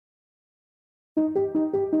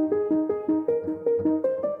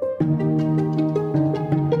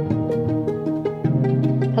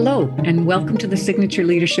Hello, and welcome to the Signature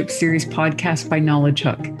Leadership Series podcast by Knowledge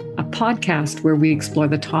Hook, a podcast where we explore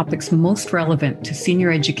the topics most relevant to senior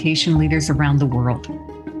education leaders around the world.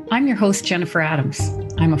 I'm your host, Jennifer Adams.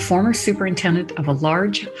 I'm a former superintendent of a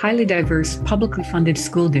large, highly diverse, publicly funded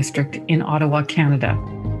school district in Ottawa, Canada.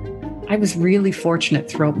 I was really fortunate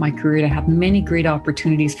throughout my career to have many great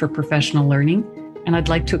opportunities for professional learning, and I'd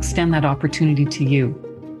like to extend that opportunity to you.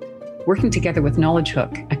 Working together with Knowledge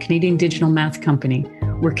Hook, a Canadian digital math company,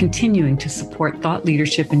 we're continuing to support thought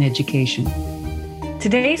leadership in education.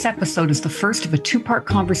 Today's episode is the first of a two-part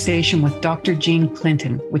conversation with Dr. Jean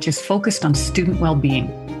Clinton, which is focused on student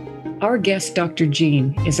well-being. Our guest, Dr.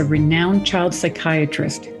 Jean, is a renowned child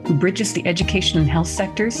psychiatrist who bridges the education and health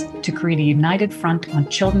sectors to create a united front on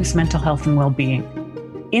children's mental health and well-being.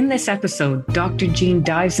 In this episode, Dr. Jean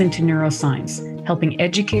dives into neuroscience, helping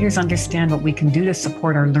educators understand what we can do to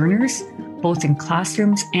support our learners, both in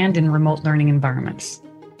classrooms and in remote learning environments.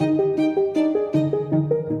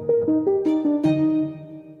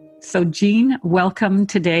 So, Jean, welcome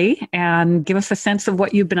today, and give us a sense of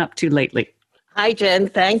what you've been up to lately. Hi, Jen.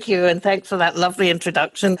 Thank you. And thanks for that lovely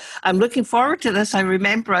introduction. I'm looking forward to this. I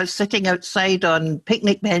remember I was sitting outside on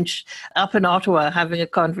picnic bench up in Ottawa having a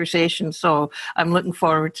conversation. So I'm looking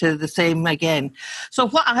forward to the same again. So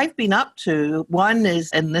what I've been up to, one is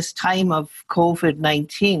in this time of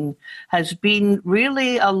COVID-19, has been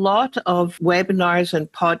really a lot of webinars and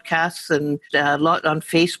podcasts and a lot on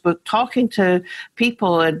Facebook, talking to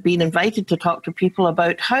people and being invited to talk to people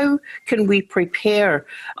about how can we prepare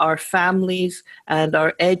our families and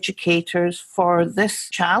our educators for this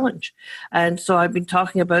challenge. And so I've been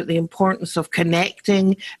talking about the importance of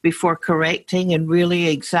connecting before correcting and really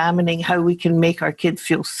examining how we can make our kids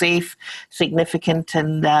feel safe, significant,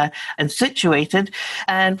 and situated.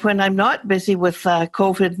 And when I'm not busy with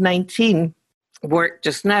COVID-19 work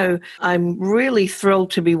just now, I'm really thrilled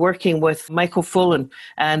to be working with Michael Fullan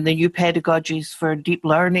and the new pedagogies for deep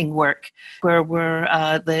learning work, where we're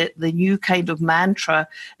the new kind of mantra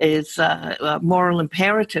is moral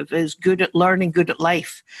imperative is good at learning, good at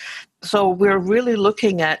life. So we're really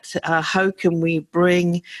looking at how can we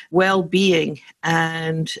bring well-being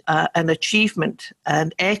and achievement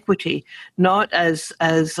and equity, not as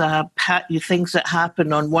things that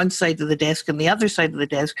happen on one side of the desk and the other side of the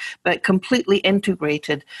desk, but completely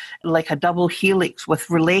integrated like a double helix with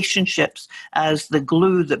relationships as the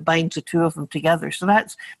glue that binds the two of them together. So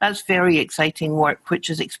that's very exciting work, which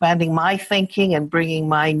is expanding my thinking and bringing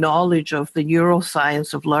my knowledge of the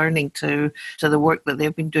neuroscience of learning to the work that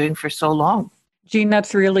they've been doing for so long. Jean,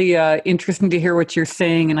 that's really interesting to hear what you're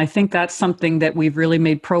saying. And I think that's something that we've really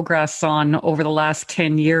made progress on over the last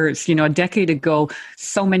 10 years. You know, a decade ago,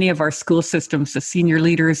 so many of our school systems, the senior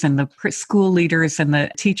leaders and the school leaders and the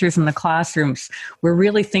teachers in the classrooms, were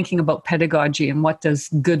really thinking about pedagogy and what does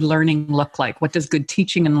good learning look like? What does good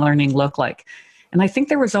teaching and learning look like? And I think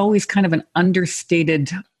there was always kind of an understated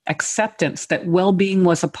acceptance that well-being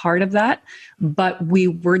was a part of that, but we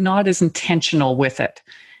were not as intentional with it.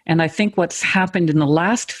 And I think what's happened in the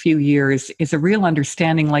last few years is a real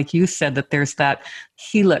understanding, like you said, that there's that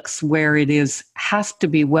helix where it has to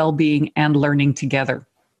be well-being and learning together.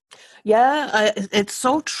 Yeah, it's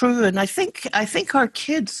so true. And I think our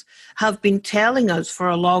kids have been telling us for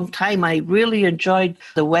a long time. I really enjoyed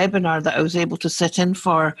the webinar that I was able to sit in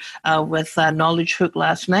for with Knowledge Hook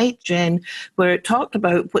last night, Jen, where it talked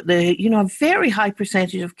about what a very high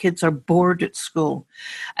percentage of kids are bored at school.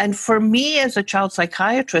 And for me as a child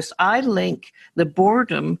psychiatrist, I link the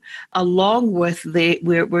boredom along with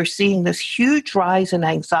we're seeing this huge rise in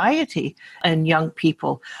anxiety in young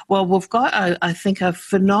people. Well, we've got, I think, a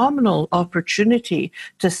phenomenal opportunity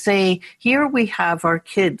to say, here we have our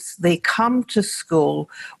kids, they come to school,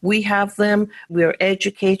 we have them, we're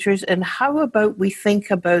educators, and how about we think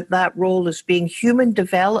about that role as being human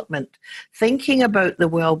development, thinking about the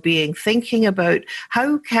well-being, thinking about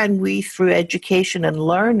how can we, through education and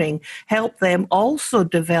learning, help them also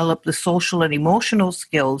develop the social and emotional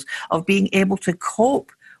skills of being able to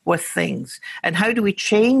cope with things, and how do we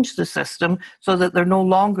change the system so that they're no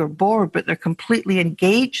longer bored, but they're completely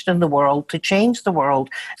engaged in the world to change the world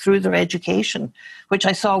through their education, which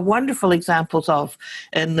I saw wonderful examples of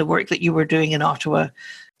in the work that you were doing in Ottawa.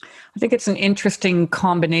 I think it's an interesting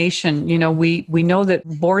combination. You know, we know that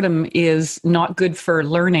boredom is not good for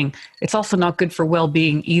learning. It's also not good for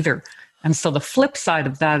well-being either. And so the flip side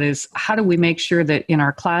of that is, how do we make sure that in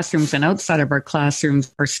our classrooms and outside of our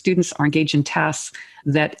classrooms, our students are engaged in tasks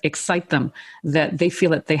that excite them, that they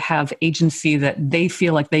feel that they have agency, that they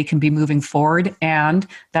feel like they can be moving forward, and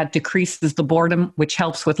that decreases the boredom, which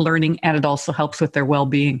helps with learning, and it also helps with their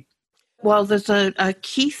well-being. Well, there's a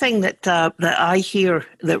key thing that I hear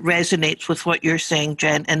that resonates with what you're saying,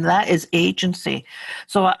 Jen, and that is agency.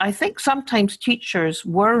 So I think sometimes teachers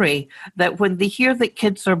worry that when they hear that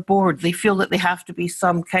kids are bored, they feel that they have to be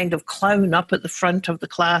some kind of clown up at the front of the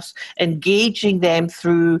class, engaging them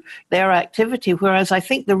through their activity. Whereas I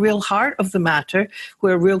think the real heart of the matter,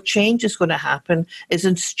 where real change is going to happen, is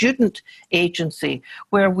in student agency,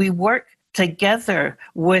 where we work together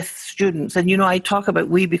with students. And, I talk about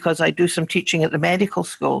we because I do some teaching at the medical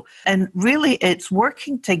school. And really, it's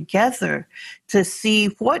working together to see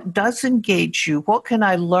what does engage you. What can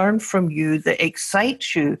I learn from you that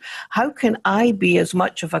excites you? How can I be as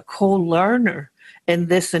much of a co-learner in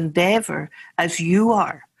this endeavor as you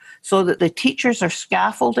are? So that the teachers are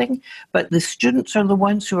scaffolding, but the students are the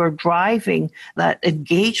ones who are driving that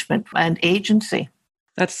engagement and agency.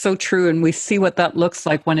 That's so true. And we see what that looks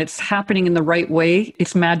like when it's happening in the right way.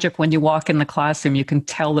 It's magic when you walk in the classroom. You can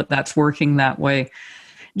tell that that's working that way.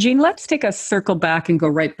 Jean, let's take a circle back and go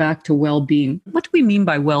right back to well-being. What do we mean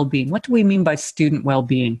by well-being? What do we mean by student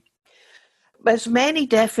well-being? As many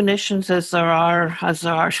definitions as there are,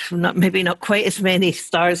 maybe not quite as many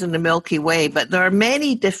stars in the Milky Way, but there are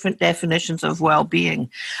many different definitions of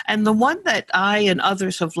well-being. And the one that I and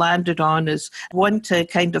others have landed on is one to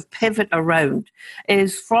kind of pivot around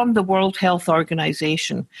is from the World Health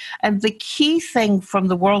Organization. And the key thing from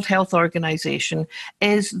the World Health Organization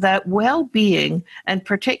is that well-being, and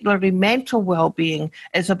particularly mental well-being,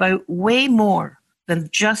 is about way more than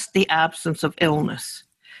just the absence of illness.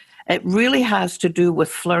 It really has to do with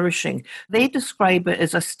flourishing. They describe it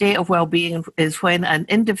as a state of well-being is when an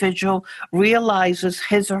individual realizes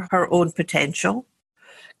his or her own potential,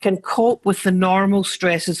 can cope with the normal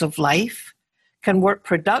stresses of life, can work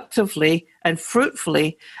productively and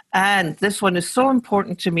fruitfully, and this one is so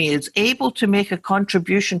important to me, is able to make a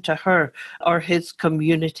contribution to her or his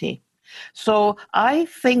community. So I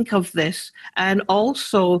think of this and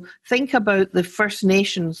also think about the First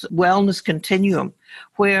Nations wellness continuum,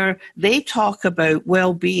 where they talk about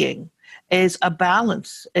well-being is a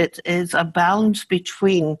balance. It is a balance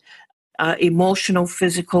between emotional,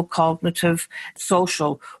 physical, cognitive,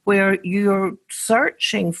 social, where you're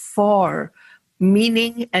searching for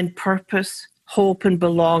meaning and purpose, hope and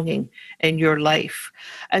belonging in your life.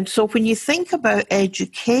 And so when you think about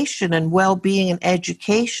education and well-being in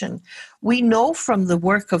education, we know from the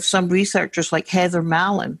work of some researchers like Heather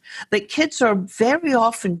Mallon that kids are very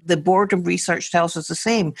often, the boredom research tells us the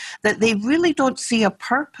same, that they really don't see a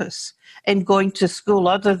purpose in going to school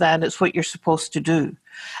other than it's what you're supposed to do.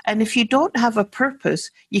 And if you don't have a purpose,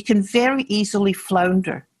 you can very easily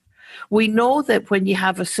flounder. We know that when you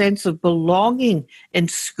have a sense of belonging in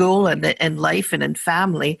school and in life and in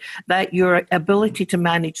family, that your ability to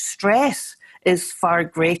manage stress is far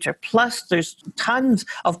greater. Plus, there's tons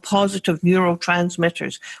of positive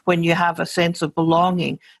neurotransmitters when you have a sense of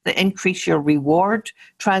belonging that increase your reward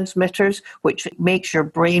transmitters, which makes your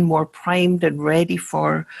brain more primed and ready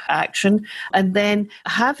for action. And then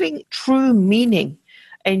having true meaning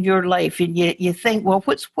in your life, and you think, well,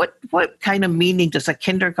 what kind of meaning does a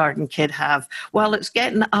kindergarten kid have? Well, it's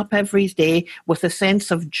getting up every day with a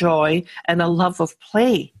sense of joy and a love of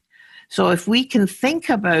play. So if we can think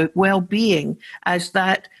about well-being as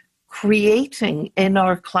that creating in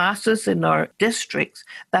our classes, in our districts,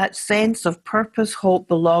 that sense of purpose, hope,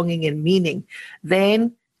 belonging, and meaning,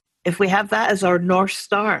 then if we have that as our North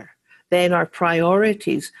Star, then our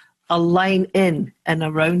priorities align in and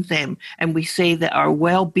around them. And we say that our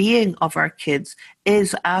well-being of our kids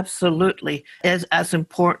is absolutely as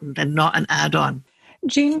important and not an add-on.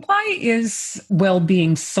 Jean, why is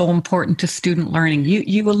well-being so important to student learning?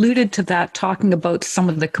 You alluded to that, talking about some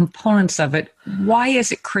of the components of it. Why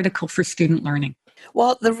is it critical for student learning?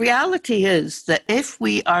 Well, the reality is that if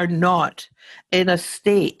we are not in a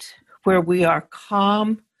state where we are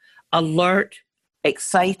calm, alert,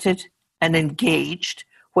 excited, and engaged,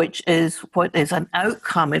 which is what is an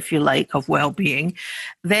outcome, if you like, of well-being,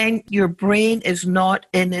 then your brain is not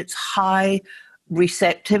in its high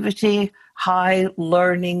receptivity, high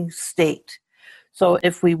learning state. So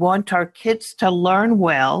if we want our kids to learn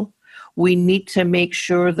well, we need to make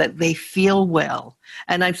sure that they feel well.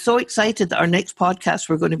 And I'm so excited that our next podcast,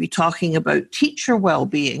 we're going to be talking about teacher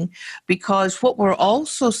well-being, because what we're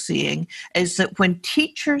also seeing is that when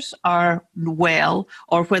teachers are well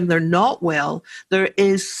or when they're not well, there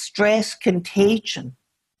is stress contagion.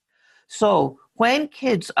 So when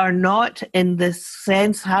kids are not in this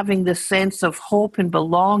sense, having this sense of hope and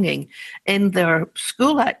belonging in their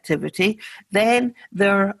school activity, then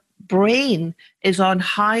their brain is on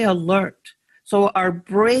high alert. So our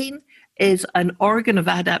brain is an organ of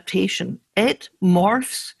adaptation. It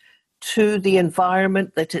morphs to the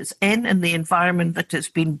environment that it's in and the environment that it's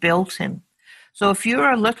been built in. So if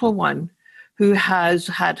you're a little one who has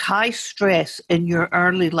had high stress in your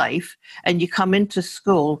early life and you come into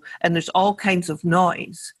school and there's all kinds of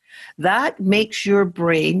noise, that makes your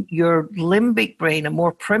brain, your limbic brain, a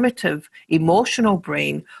more primitive emotional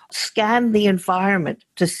brain, scan the environment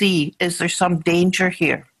to see, is there some danger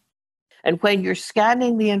here? And when you're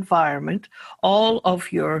scanning the environment, all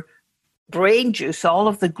of your brain juice, all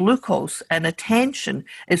of the glucose and attention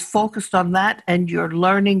is focused on that, and your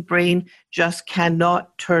learning brain just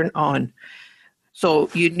cannot turn on. So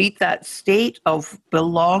you need that state of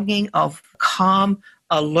belonging, of calm,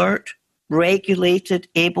 alert, regulated,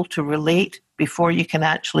 able to relate before you can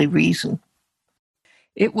actually reason.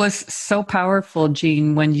 It was so powerful,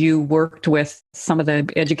 Jean, when you worked with some of the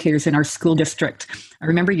educators in our school district. I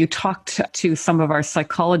remember you talked to some of our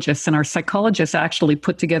psychologists, and our psychologists actually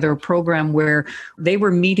put together a program where they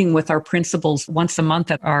were meeting with our principals once a month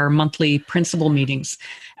at our monthly principal meetings.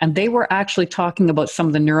 And they were actually talking about some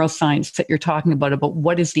of the neuroscience that you're talking about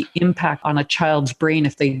what is the impact on a child's brain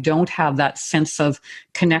if they don't have that sense of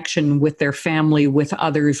connection with their family, with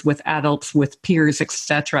others, with adults, with peers,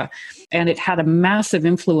 etc. And it had a massive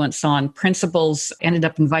influence on principals, ended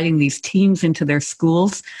up inviting these teams into their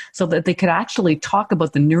schools so that they could actually talk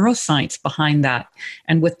about the neuroscience behind that.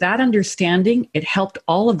 And with that understanding, it helped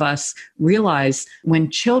all of us realize when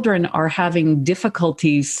children are having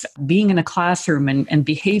difficulties being in a classroom and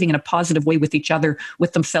behaving in a positive way with each other,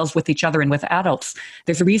 with themselves, with each other, and with adults,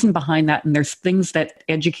 there's a reason behind that. And there's things that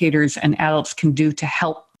educators and adults can do to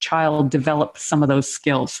help child develop some of those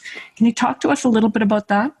skills. Can you talk to us a little bit about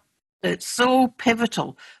that? It's so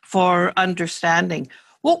pivotal for understanding.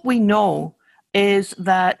 What we know is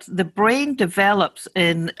that the brain develops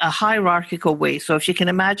in a hierarchical way. So if you can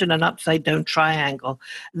imagine an upside down triangle,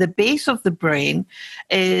 the base of the brain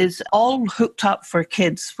is all hooked up for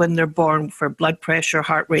kids when they're born for blood pressure,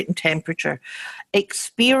 heart rate, and temperature.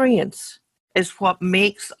 Experience is what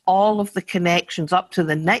makes all of the connections up to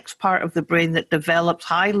the next part of the brain that develops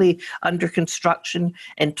highly under construction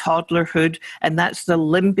in toddlerhood, and that's the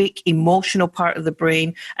limbic emotional part of the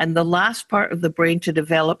brain. And the last part of the brain to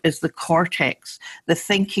develop is the cortex, the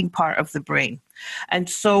thinking part of the brain. And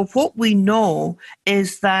so what we know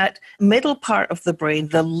is that middle part of the brain,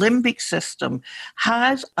 the limbic system,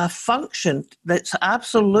 has a function that's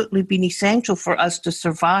absolutely been essential for us to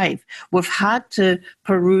survive. We've had to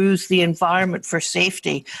peruse the environment for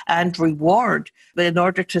safety and reward in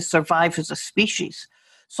order to survive as a species.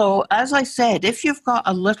 So as I said, if you've got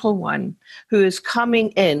a little one who is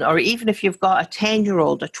coming in, or even if you've got a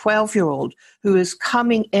 10-year-old, a 12-year-old who is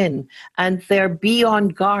coming in and they're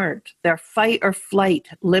beyond guard, their fight or flight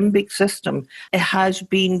limbic system, it has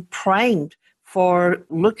been primed for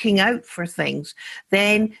looking out for things,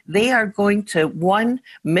 then they are going to, one,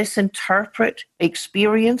 misinterpret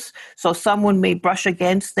experience. So someone may brush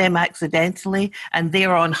against them accidentally and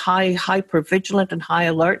they're on hypervigilant and high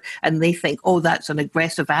alert, and they think, oh, that's an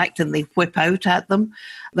aggressive act, and they whip out at them.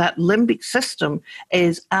 That limbic system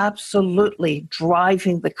is absolutely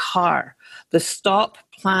driving the car. The stop,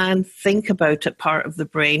 plan, think about it part of the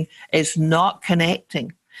brain is not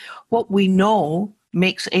connecting. What we know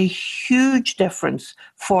makes a huge difference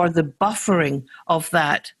for the buffering of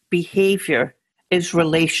that behavior is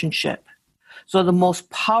relationship. So the most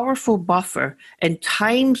powerful buffer in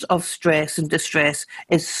times of stress and distress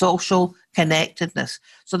is social connectedness.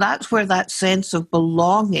 So that's where that sense of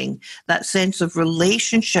belonging, that sense of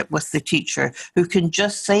relationship with the teacher, who can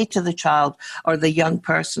just say to the child or the young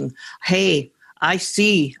person, hey, I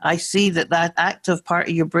see that active part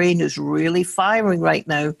of your brain is really firing right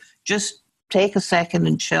now. Just take a second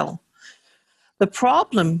and chill. The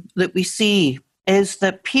problem that we see is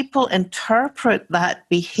that people interpret that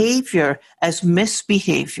behavior as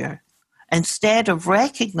misbehavior instead of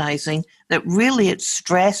recognizing that really it's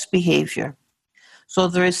stress behavior. So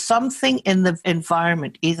there is something in the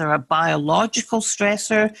environment, either a biological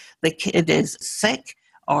stressor, the kid is sick,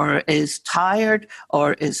 or is tired,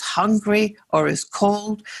 or is hungry, or is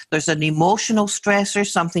cold. There's an emotional stressor,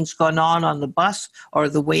 something's gone on the bus or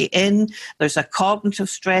the way in. There's a cognitive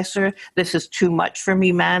stressor, this is too much for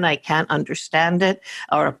me, man, I can't understand it.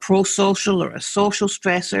 Or a pro-social or a social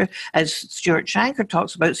stressor, as Stuart Shanker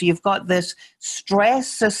talks about. So you've got this stress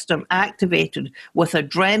system activated with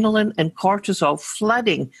adrenaline and cortisol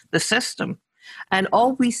flooding the system. And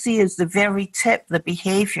all we see is the very tip, the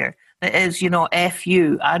behavior that is, F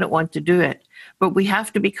you, I don't want to do it. But we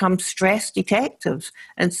have to become stress detectives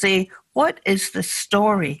and say, what is the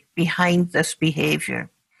story behind this behavior?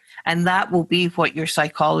 And that will be what your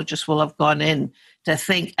psychologist will have gone in to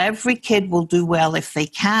think. Every kid will do well if they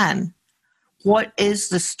can. What is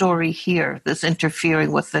the story here that's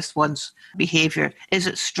interfering with this one's behavior? Is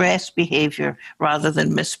it stress behavior rather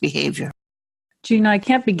than misbehavior? Gina, I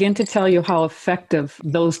can't begin to tell you how effective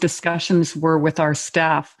those discussions were with our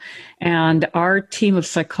staff. And our team of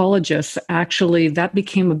psychologists, actually, that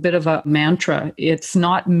became a bit of a mantra. It's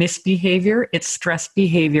not misbehavior, it's stress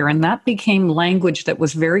behavior. And that became language that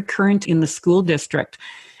was very current in the school district.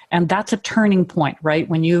 And that's a turning point, right?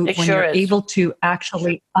 When you're able to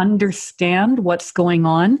actually understand what's going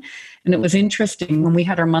on. And it was interesting when we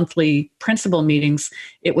had our monthly principal meetings,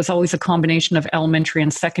 it was always a combination of elementary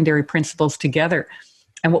and secondary principals together.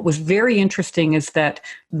 And what was very interesting is that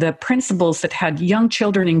the principals that had young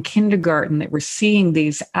children in kindergarten that were seeing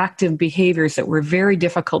these active behaviors that were very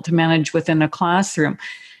difficult to manage within a classroom,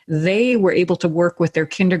 they were able to work with their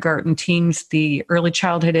kindergarten teams, the early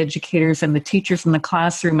childhood educators and the teachers in the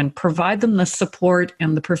classroom, and provide them the support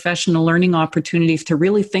and the professional learning opportunities to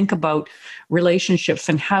really think about relationships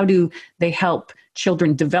and how do they help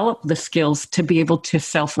children develop the skills to be able to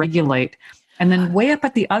self-regulate. And then way up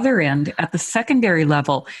at the other end, at the secondary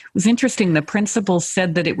level, it was interesting. The principal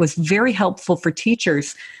said that it was very helpful for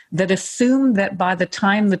teachers that assumed that by the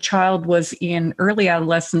time the child was in early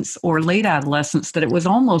adolescence or late adolescence, that it was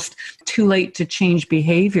almost too late to change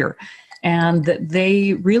behavior. And that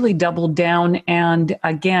they really doubled down. And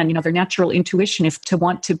again, their natural intuition is to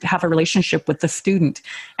want to have a relationship with the student,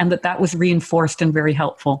 and that was reinforced and very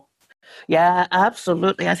helpful. Yeah,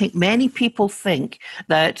 absolutely. I think many people think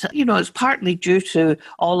that, it's partly due to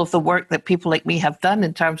all of the work that people like me have done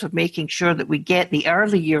in terms of making sure that we get the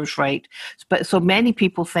early years right. But so many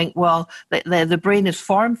people think, well, the brain is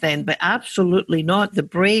formed then, but absolutely not. The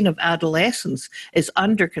brain of adolescents is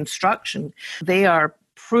under construction. They are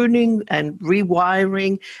pruning and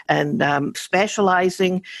rewiring and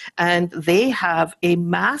specializing, and they have a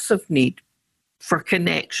massive need for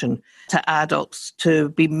connection to adults, to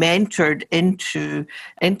be mentored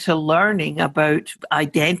into learning about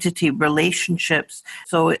identity, relationships.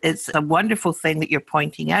 So it's a wonderful thing that you're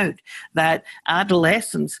pointing out, that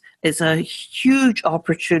adolescence is a huge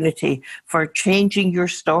opportunity for changing your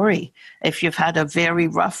story. If you've had a very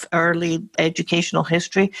rough early educational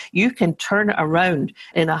history, you can turn it around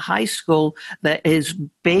in a high school that is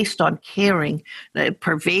based on caring, the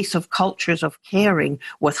pervasive cultures of caring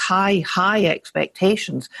with high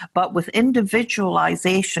expectations, but with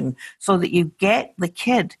individualization so that you get the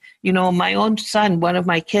kid. My own son, one of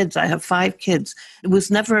my kids, I have 5 kids,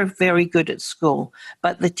 was never very good at school.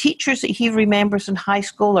 But the teachers that he remembers in high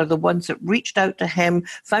school are the ones that reached out to him,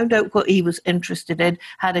 found out what he was interested in,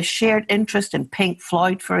 had a shared interest in Pink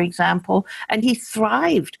Floyd, for example, and he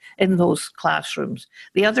thrived in those classrooms.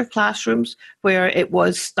 The other classrooms where it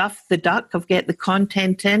was stuff the duck of get the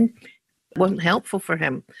content in wasn't helpful for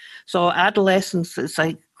him. So adolescence is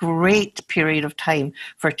a great period of time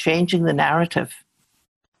for changing the narrative.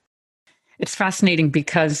 It's fascinating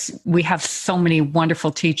because we have so many wonderful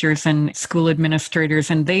teachers and school administrators,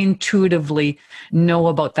 and they intuitively know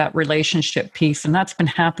about that relationship piece. And that's been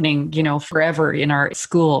happening, forever in our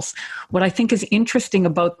schools. What I think is interesting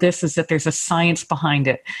about this is that there's a science behind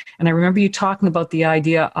it. And I remember you talking about the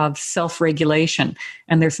idea of self-regulation.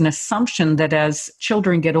 And there's an assumption that as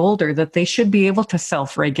children get older, that they should be able to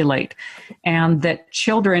self-regulate. And that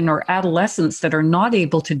children or adolescents that are not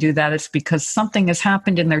able to do that, it's because something has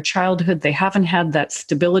happened in their childhood. They haven't had that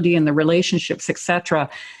stability in the relationships, etc.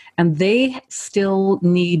 And they still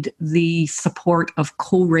need the support of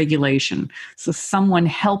co-regulation. So someone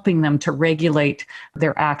helping them to regulate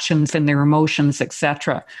their actions and their emotions,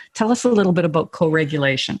 etc. Tell us a little bit about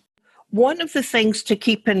co-regulation. One of the things to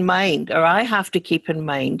keep in mind, or I have to keep in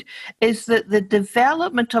mind, is that the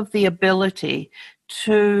development of the ability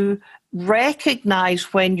to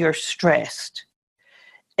recognize when you're stressed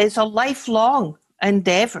is a lifelong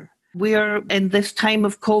endeavor. We're in this time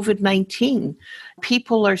of COVID-19.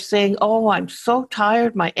 People are saying, oh, I'm so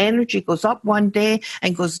tired. My energy goes up one day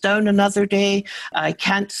and goes down another day. I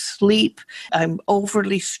can't sleep. I'm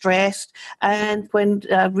overly stressed. And when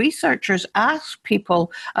researchers ask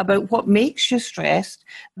people about what makes you stressed,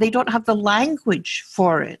 they don't have the language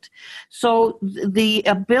for it. So the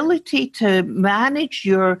ability to manage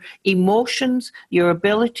your emotions, your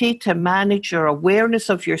ability to manage your awareness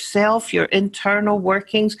of yourself, your internal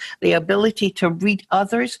workings, the ability to read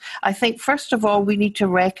others, I think, first of all, we need to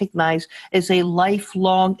recognize is a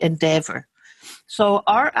lifelong endeavor. So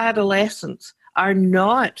our adolescents are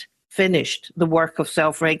not finished the work of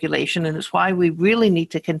self-regulation, and it's why we really need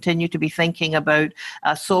to continue to be thinking about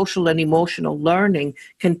social and emotional learning,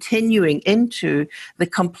 continuing into the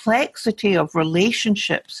complexity of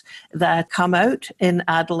relationships that come out in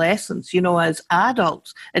adolescence, as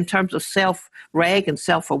adults in terms of self-reg and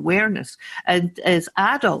self-awareness. And as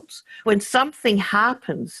adults, when something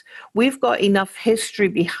happens, we've got enough history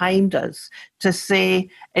behind us to say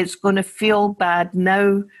it's going to feel bad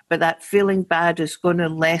now, but that feeling bad is going to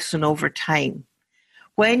lessen over time.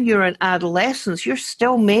 When you're an adolescent, you're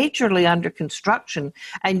still majorly under construction,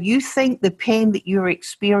 and you think the pain that you're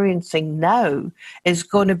experiencing now is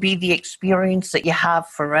going to be the experience that you have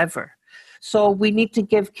forever. So we need to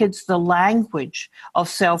give kids the language of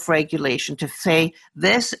self-regulation to say,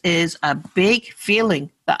 this is a big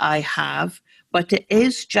feeling that I have, but it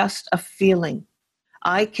is just a feeling.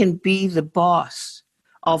 I can be the boss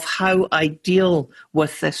of how I deal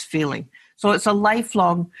with this feeling. So it's a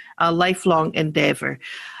lifelong endeavor.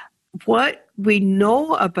 What we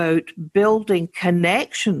know about building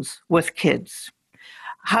connections with kids,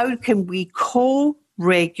 how can we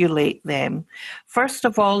co-regulate them? First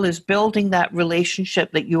of all, is building that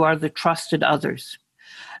relationship that you are the trusted others,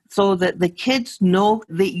 so that the kids know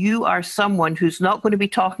that you are someone who's not going to be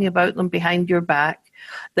talking about them behind your back,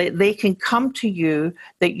 that they can come to you,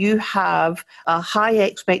 that you have high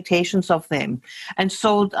expectations of them. And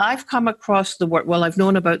so I've come across I've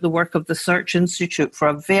known about the work of the Search Institute for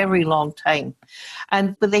a very long time.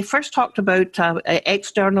 But they first talked about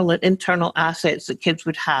external and internal assets that kids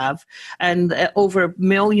would have. And over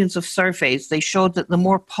millions of surveys, they showed that the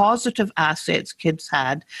more positive assets kids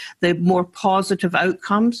had, the more positive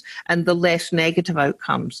outcomes and the less negative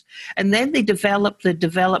outcomes. And then they developed the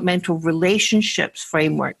developmental relationships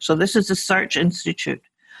framework. So this is the Search Institute.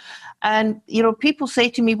 And, people say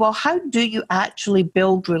to me, well, how do you actually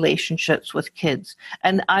build relationships with kids?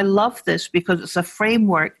 And I love this because it's a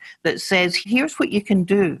framework that says, here's what you can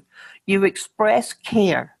do. You express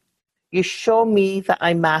care. You show me that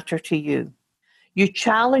I matter to you. You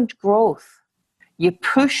challenge growth. You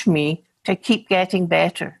push me to keep getting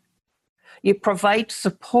better. You provide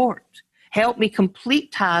support. Help me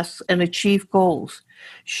complete tasks and achieve goals.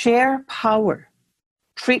 Share power.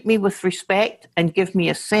 Treat me with respect and give me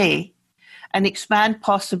a say, and expand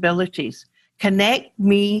possibilities. Connect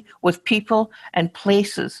me with people and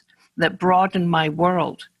places that broaden my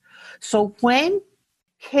world. So when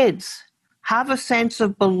kids have a sense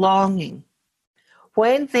of belonging,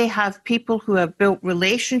 when they have people who have built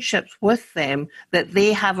relationships with them, that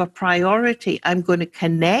they have a priority, I'm going to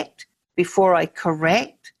connect before I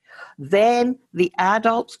correct, then the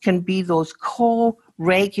adults can be those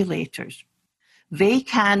co-regulators. They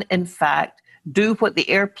can, in fact, do what the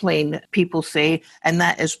airplane people say, and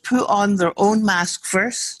that is put on their own mask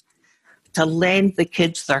first to lend the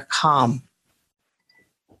kids their calm.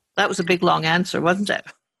 That was a big, long answer, wasn't it?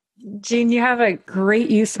 Jean, you have a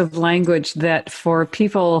great use of language that for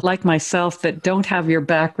people like myself that don't have your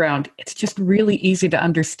background, it's just really easy to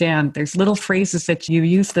understand. There's little phrases that you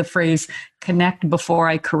use, the phrase connect before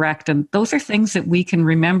I correct. And those are things that we can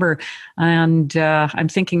remember. And I'm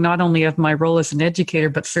thinking not only of my role as an educator,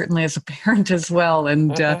 but certainly as a parent as well.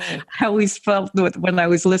 And I always felt that when I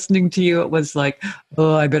was listening to you, it was like,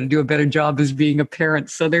 oh, I better do a better job as being a parent.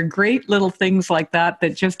 So they're great little things like that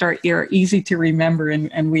just are easy to remember.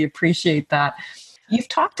 And we appreciate that. You've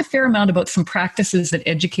talked a fair amount about some practices that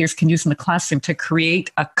educators can use in the classroom to create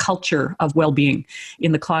a culture of well-being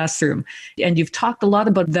in the classroom. And you've talked a lot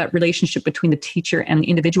about that relationship between the teacher and the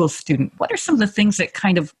individual student. What are some of the things that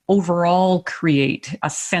kind of overall create a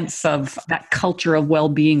sense of that culture of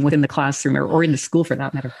well-being within the classroom or in the school for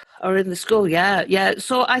that matter? Or in the school, yeah.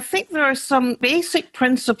 So I think there are some basic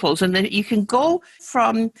principles, and then you can go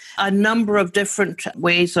from a number of different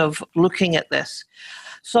ways of looking at this.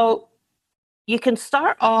 So you can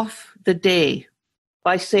start off the day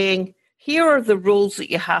by saying, here are the rules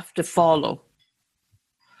that you have to follow.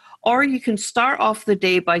 Or you can start off the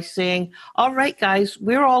day by saying, all right, guys,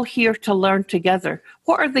 we're all here to learn together.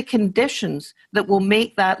 What are the conditions that will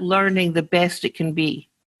make that learning the best it can be?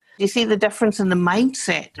 You see the difference in the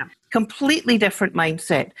mindset, completely different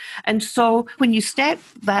mindset. And so when you step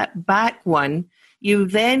that back one, you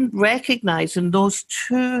then recognize in those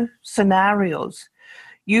two scenarios,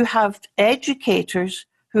 you have educators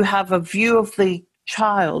who have a view of the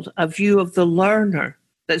child, a view of the learner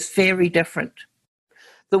that's very different.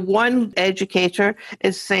 The one educator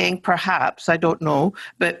is saying, perhaps, I don't know,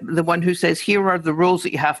 but the one who says, here are the rules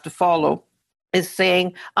that you have to follow, is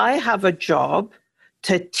saying, I have a job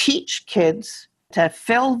to teach kids to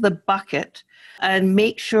fill the bucket and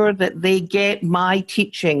make sure that they get my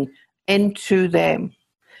teaching into them.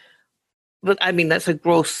 But I mean, that's a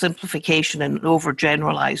gross simplification and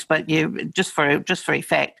overgeneralized, but just for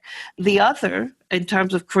effect. The other, in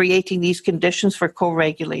terms of creating these conditions for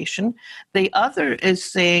co-regulation, the other is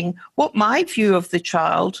saying what my view of the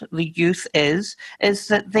child, the youth is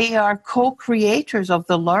that they are co-creators of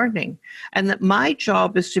the learning, and that my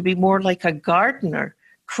job is to be more like a gardener,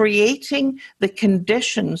 creating the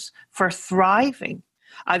conditions for thriving.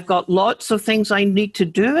 I've got lots of things I need to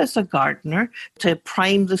do as a gardener to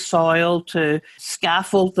prime the soil, to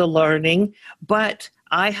scaffold the learning, but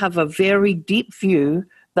I have a very deep view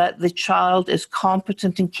that the child is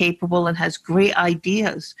competent and capable and has great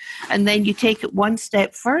ideas. And then you take it one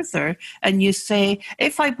step further and you say,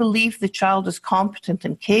 if I believe the child is competent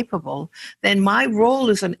and capable, then my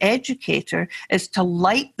role as an educator is to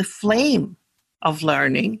light the flame of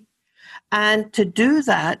learning. And to do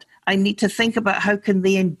that, I need to think about how can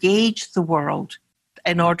they engage the world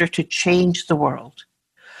in order to change the world.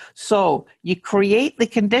 So you create the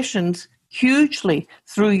conditions hugely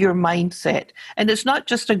through your mindset. And it's not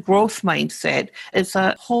just a growth mindset, it's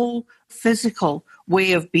a whole physical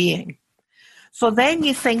way of being. So then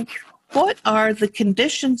you think, what are the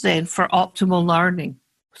conditions then for optimal learning?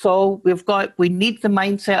 So we need the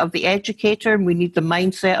mindset of the educator and we need the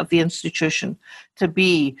mindset of the institution to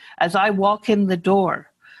be, as I walk in the door,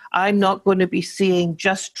 I'm not going to be seeing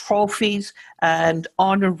just trophies and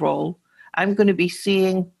honor roll. I'm going to be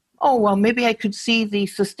seeing, oh, well, maybe I could see the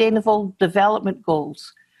sustainable development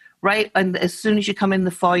goals, right? And as soon as you come in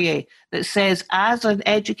the foyer, that says, as an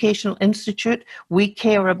educational institute, we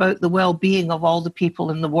care about the well-being of all the people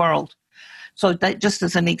in the world. So that just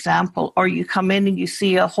as an example, or you come in and you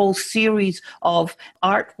see a whole series of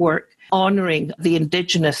artwork honoring the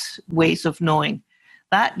Indigenous ways of knowing.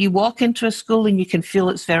 That you walk into a school and you can feel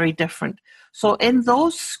it's very different. So in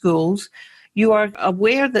those schools, you are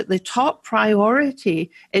aware that the top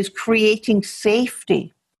priority is creating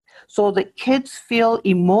safety so that kids feel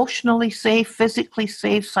emotionally safe, physically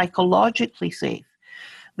safe, psychologically safe.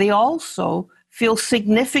 They also feel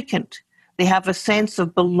significant. They have a sense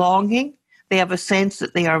of belonging. They have a sense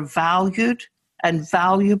that they are valued and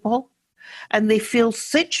valuable. And they feel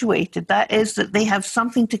situated. That is, that they have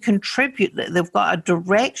something to contribute, that they've got a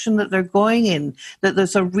direction that they're going in, that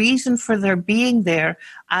there's a reason for their being there,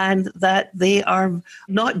 and that they are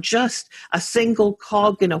not just a single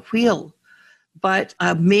cog in a wheel, but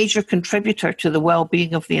a major contributor to the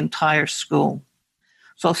well-being of the entire school.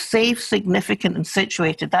 So safe, significant, and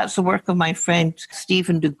situated. That's the work of my friend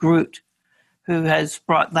Stephen de Groot, who has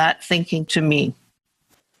brought that thinking to me.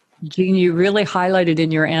 Jean, you really highlighted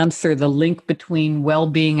in your answer the link between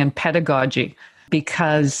well-being and pedagogy,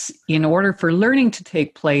 because in order for learning to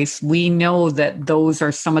take place, we know that those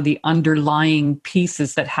are some of the underlying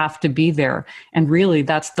pieces that have to be there. And really,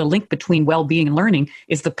 that's the link between well-being and learning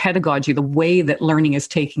is the pedagogy, the way that learning is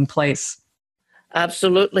taking place.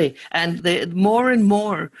 Absolutely. And the more and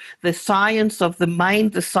more, the science of the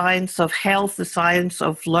mind, the science of health, the science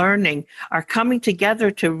of learning are coming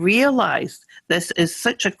together to realize this is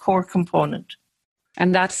such a core component.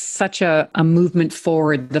 And that's such a movement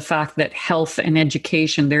forward, the fact that health and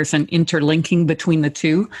education, there's an interlinking between the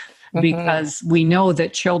two. Because we know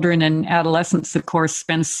that children and adolescents, of course,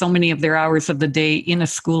 spend so many of their hours of the day in a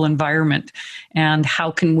school environment. And how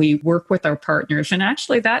can we work with our partners? And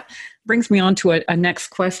actually, that brings me on to a next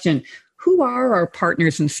question. Who are our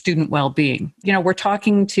partners in student well-being? You know, we're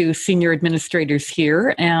talking to senior administrators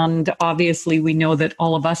here, and obviously we know that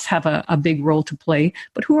all of us have a big role to play.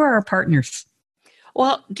 But who are our partners?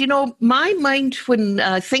 Well, you know, my mind when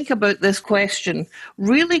I think about this question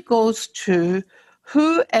really goes to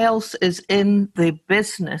who else is in the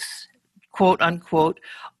business, quote unquote,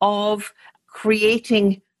 of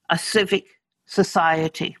creating a civic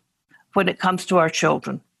society when it comes to our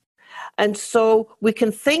children. And so we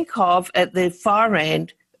can think of, at the far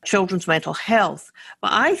end, children's mental health.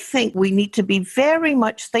 But I think we need to be very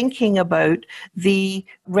much thinking about the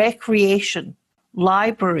recreation,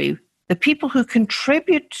 library, the people who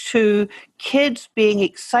contribute to kids being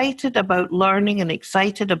excited about learning and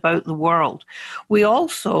excited about the world. We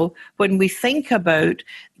also, when we think about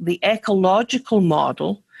the ecological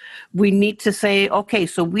model, we need to say, okay,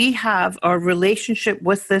 so we have our relationship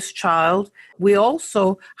with this child. We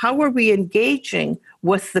also, how are we engaging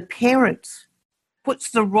with the parents?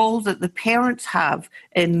 What's the role that the parents have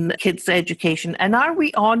in kids' education? And are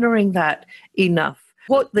we honoring that enough?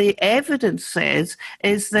 What the evidence says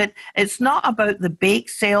is that it's not about the bake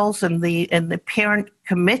sales and the parent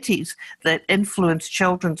committees that influence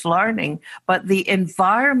children's learning, but the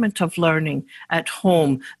environment of learning at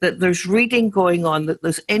home, that there's reading going on, that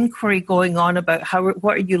there's inquiry going on about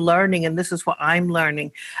what are you learning, and this is what I'm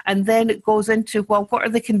learning. And then it goes into, well, what are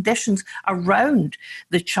the conditions around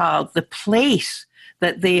the child, the place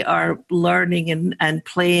that they are learning and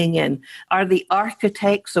playing in? Are the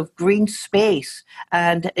architects of green space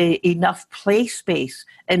and enough play space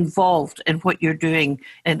involved in what you're doing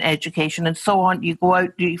in education, and so on? You go out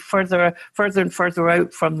further and further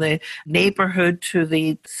out from the neighborhood to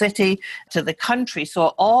the city to the country.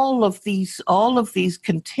 So all of these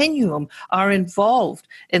continuum are involved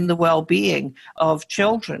in the well-being of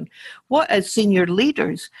children. What, as senior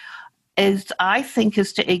leaders, I think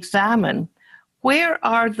is to examine where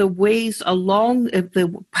are the ways along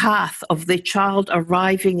the path of the child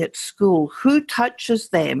arriving at school? Who touches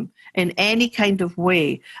them in any kind of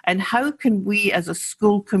way? And how can we as a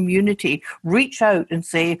school community reach out and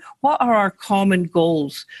say, what are our common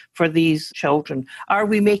goals for these children? Are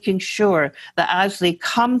we making sure that as they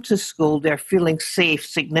come to school, they're feeling safe,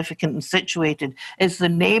 significant, and situated? Is the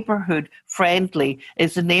neighborhood friendly?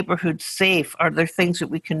 Is the neighborhood safe? Are there things that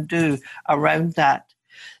we can do around that?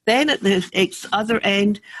 Then at the other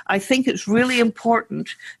end, I think it's really important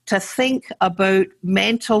to think about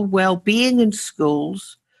mental well-being in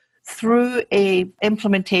schools through a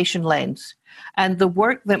implementation lens. And the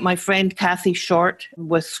work that my friend Kathy Short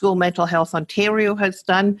with School Mental Health Ontario has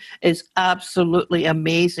done is absolutely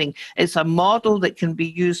amazing. It's a model that can be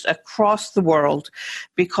used across the world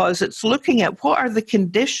because it's looking at what are the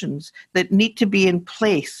conditions that need to be in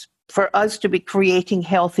place for us to be creating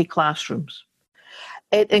healthy classrooms.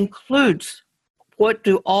 It includes, what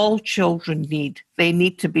do all children need? They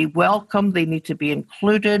need to be welcome, they need to be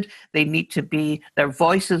included, their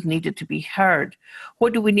voices needed to be heard.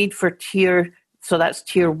 What do we need for so that's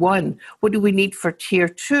tier 1. What do we need for tier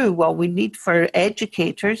 2? Well, we need for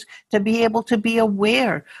educators to be able to be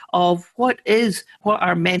aware of what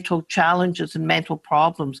are mental challenges and mental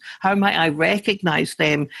problems. How might I recognize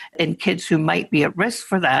them in kids who might be at risk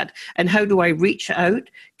for that? And how do I reach out,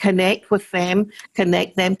 connect with them,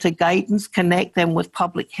 connect them to guidance, connect them with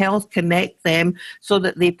public health, connect them so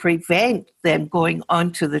that they prevent them going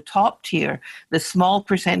on to the top tier, the small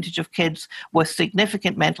percentage of kids with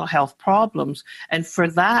significant mental health problems. And for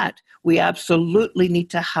that, we absolutely need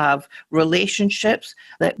to have relationships,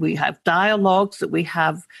 that we have dialogues, that we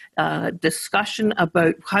have discussion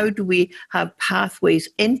about how do we have pathways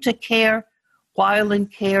into care, while in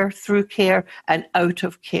care, through care, and out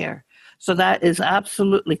of care. So that is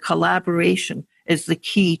absolutely, collaboration is the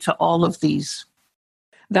key to all of these.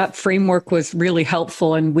 That framework was really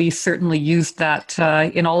helpful, and we certainly used that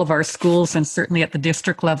in all of our schools and certainly at the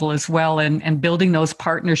district level as well. And building those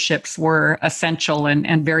partnerships were essential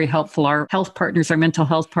and very helpful. Our health partners, our mental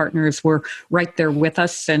health partners were right there with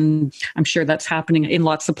us, and I'm sure that's happening in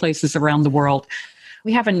lots of places around the world.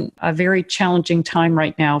 We have a very challenging time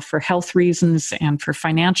right now for health reasons and for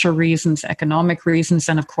financial reasons, economic reasons,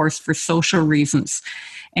 and of course for social reasons.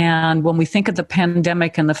 And when we think of the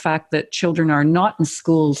pandemic and the fact that children are not in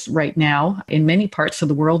schools right now in many parts of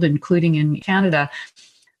the world, including in Canada,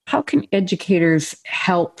 how can educators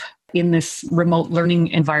help in this remote learning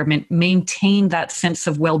environment maintain that sense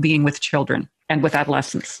of well-being with children and with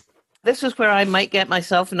adolescents? This is where I might get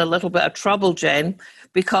myself in a little bit of trouble, Jen,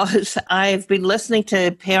 because I've been listening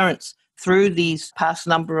to parents through these past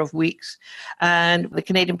number of weeks. And the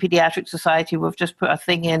Canadian Pediatric Society, we've just put a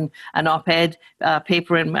thing in, an op-ed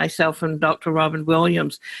paper in, myself and Dr. Robin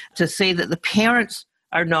Williams, to say that the parents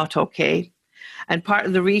are not okay. And part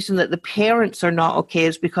of the reason that the parents are not okay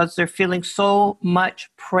is because they're feeling so much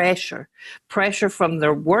pressure from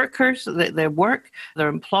their workers, their work, their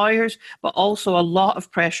employers, but also a lot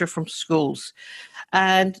of pressure from schools.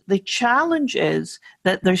 And the challenge is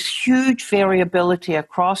that there's huge variability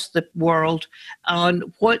across the world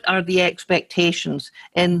on what are the expectations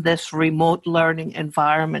in this remote learning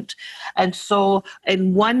environment. And so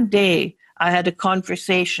in one day, I had a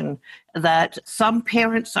conversation that some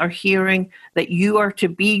parents are hearing that you are to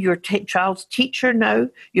be your child's teacher now.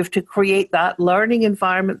 You have to create that learning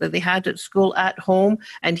environment that they had at school at home,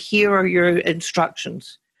 and here are your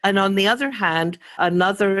instructions. And on the other hand,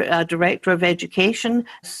 another director of education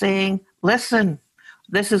saying, listen,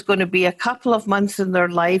 this is going to be a couple of months in their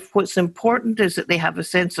life. What's important is that they have a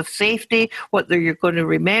sense of safety. What you're going to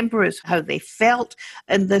remember is how they felt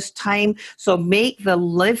in this time. So make the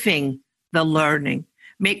living the learning.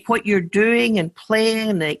 Make what you're doing and playing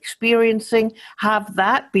and experiencing, have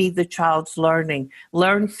that be the child's learning.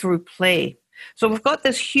 Learn through play. So we've got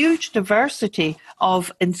this huge diversity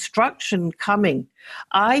of instruction coming.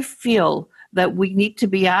 I feel that we need to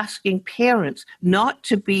be asking parents not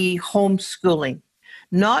to be homeschooling,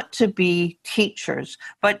 not to be teachers,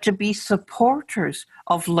 but to be supporters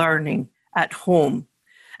of learning at home.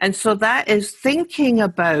 And so that is thinking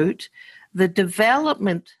about the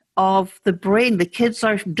development of the brain. The kids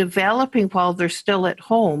are developing while they're still at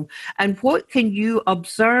home. And what can you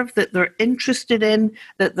observe that they're interested in,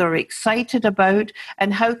 that they're excited about?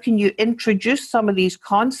 And how can you introduce some of these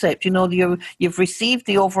concepts? You know, you've received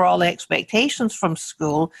the overall expectations from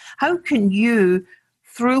school. How can you,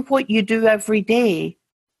 through what you do every day,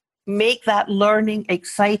 make that learning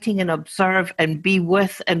exciting and observe and be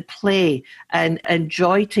with and play and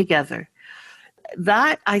enjoy together?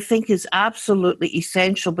 That, I think, is absolutely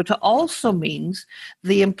essential, but it also means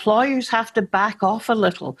the employers have to back off a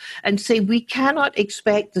little and say, we cannot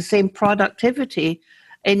expect the same productivity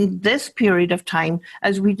in this period of time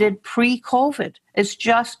as we did pre-COVID. It's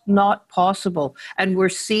just not possible. And we're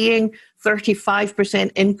seeing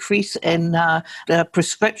 35% increase in the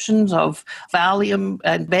prescriptions of Valium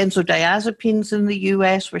and benzodiazepines in the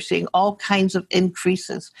US. We're seeing all kinds of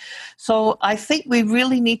increases. So I think we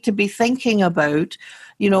really need to be thinking about,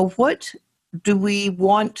 you know, what do we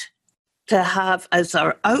want to have as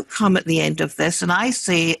our outcome at the end of this? And I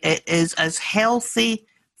say it is as healthy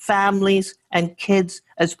families and kids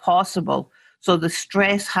as possible. So the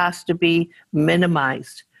stress has to be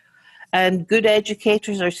minimized. And good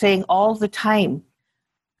educators are saying all the time,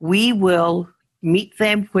 we will meet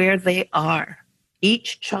them where they are.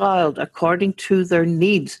 Each child, according to their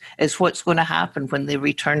needs, is what's going to happen when they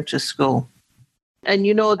return to school. And,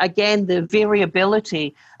 you know, again, the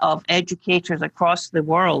variability of educators across the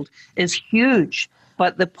world is huge.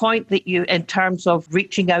 But the point that you, in terms of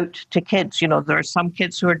reaching out to kids, you know, there are some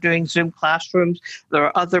kids who are doing Zoom classrooms. There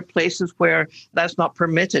are other places where that's not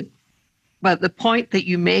permitted. But the point that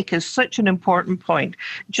you make is such an important point.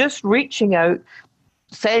 Just reaching out,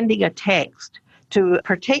 sending a text to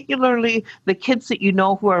particularly the kids that you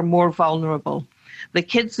know who are more vulnerable, the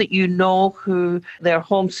kids that you know who their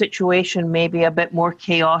home situation may be a bit more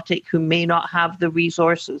chaotic, who may not have the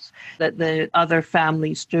resources that the other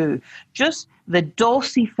families do. Just the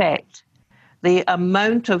dose effect, the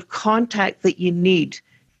amount of contact that you need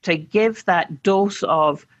to give that dose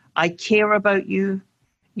of, I care about you,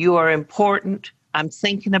 you are important, I'm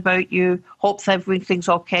thinking about you, hope everything's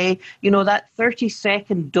okay. You know, that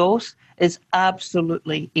 30-second dose is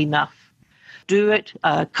absolutely enough. Do it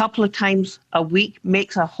a couple of times a week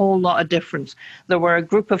makes a whole lot of difference. There were a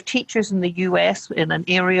group of teachers in the US in an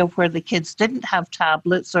area where the kids didn't have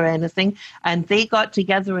tablets or anything, and they got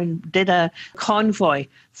together and did a convoy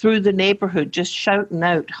through the neighborhood, just shouting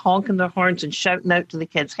out, honking their horns and shouting out to the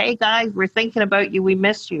kids, hey guys, we're thinking about you, we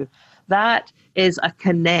miss you. That is a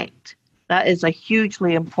connect. That is a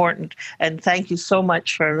hugely important, and thank you so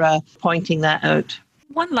much for pointing that out.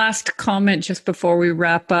 One last comment just before we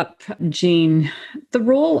wrap up, Jean. The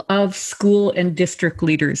role of school and district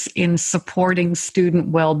leaders in supporting student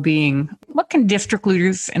well-being. What can district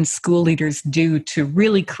leaders and school leaders do to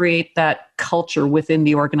really create that culture within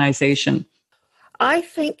the organization? I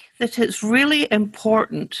think that it's really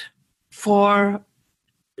important for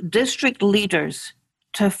district leaders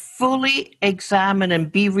to fully examine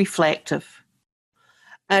and be reflective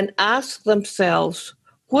and ask themselves,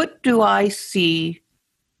 what do I see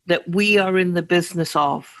that we are in the business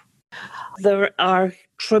of? There are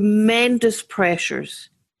tremendous pressures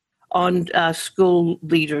on school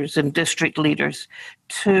leaders and district leaders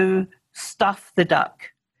to stuff the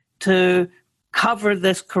duck, to cover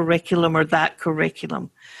this curriculum or that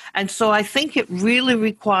curriculum. And so I think it really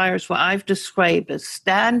requires what I've described as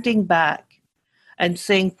standing back and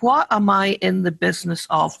saying, what am I in the business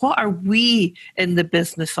of? What are we in the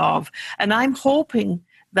business of? And I'm hoping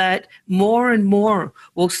that more and more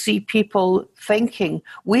we'll see people thinking,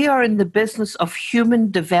 we are in the business of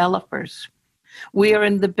human developers. We are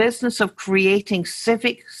in the business of creating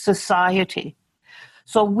civic society.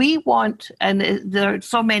 So we want, and there are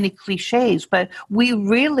so many cliches, but we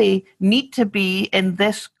really need to be in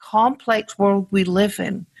this complex world we live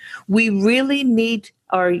in. We really need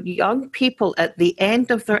our young people at the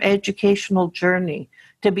end of their educational journey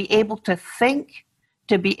to be able to think,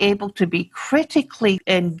 to be able to be critically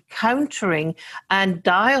encountering and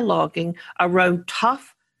dialoguing around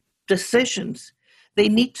tough decisions. They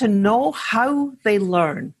need to know how they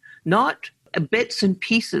learn, not bits and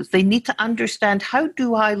pieces. They need to understand, how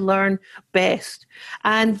do I learn best?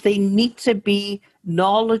 And they need to be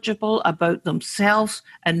knowledgeable about themselves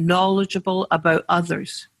and knowledgeable about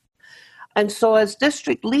others. And so as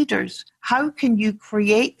district leaders, how can you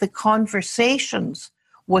create the conversations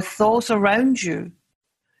with those around you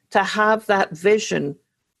to have that vision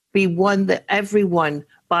be one that everyone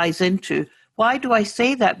buys into? Why do I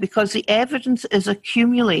say that? Because the evidence is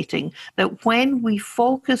accumulating that when we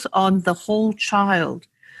focus on the whole child,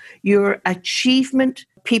 your achievement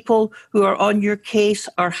people who are on your case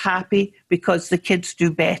are happy because the kids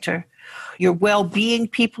do better. Your well-being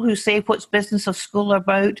people who say what's business of school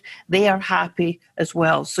about, they are happy as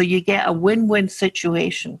well. So you get a win-win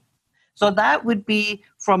situation. So that would be,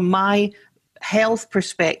 from my health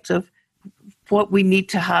perspective, what we need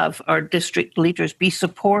to have our district leaders be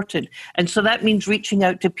supported. And so that means reaching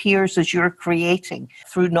out to peers as you're creating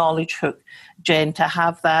through Knowledge Hook, Jen, to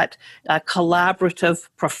have that collaborative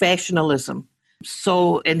professionalism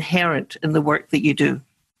so inherent in the work that you do.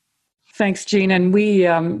 Thanks, Jean. And we,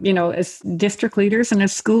 as district leaders and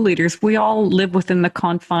as school leaders, we all live within the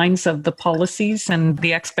confines of the policies and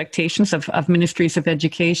the expectations of ministries of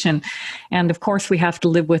education. And of course, we have to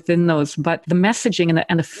live within those. But the messaging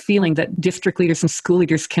and the feeling that district leaders and school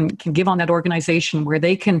leaders can give on that organization, where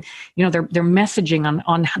they can, they're messaging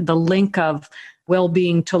on the link of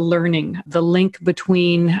well-being to learning, the link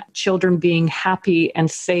between children being happy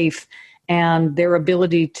and safe and their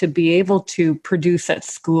ability to be able to produce at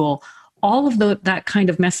school. All of that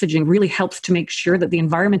kind of messaging really helps to make sure that the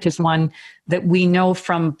environment is one that we know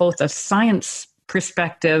from both a science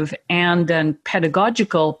perspective and a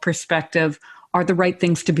pedagogical perspective are the right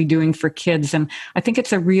things to be doing for kids. And I think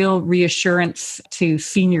it's a real reassurance to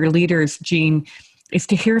senior leaders, Jean, is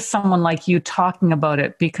to hear someone like you talking about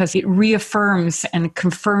it, because it reaffirms and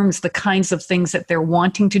confirms the kinds of things that they're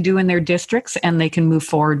wanting to do in their districts, and they can move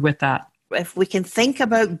forward with that. If we can think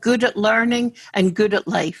about good at learning and good at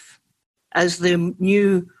life as the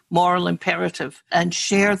new moral imperative and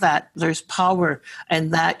share that, there's power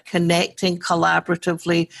in that connecting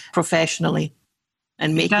collaboratively, professionally,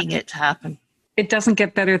 and making it happen. It doesn't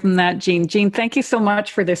get better than that, Jean. Jean, thank you so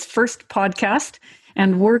much for this first podcast.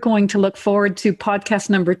 And we're going to look forward to podcast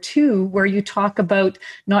number 2, where you talk about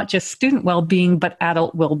not just student well-being, but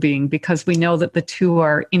adult well-being, because we know that the two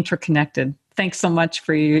are interconnected. Thanks so much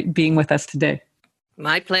for you being with us today.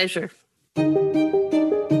 My pleasure.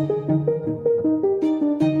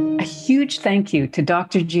 A huge thank you to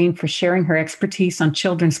Dr. Jean for sharing her expertise on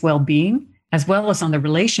children's well-being, as well as on the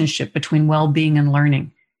relationship between well-being and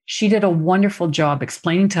learning. She did a wonderful job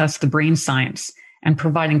explaining to us the brain science and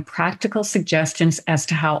providing practical suggestions as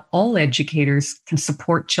to how all educators can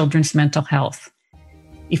support children's mental health.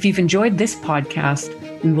 If you've enjoyed this podcast,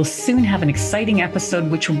 we will soon have an exciting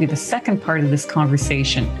episode, which will be the second part of this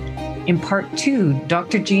conversation. In part 2,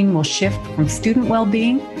 Dr. Jean will shift from student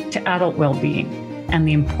well-being to adult well-being and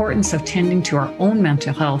the importance of tending to our own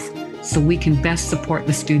mental health so we can best support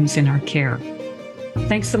the students in our care.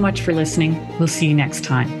 Thanks so much for listening. We'll see you next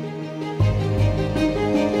time.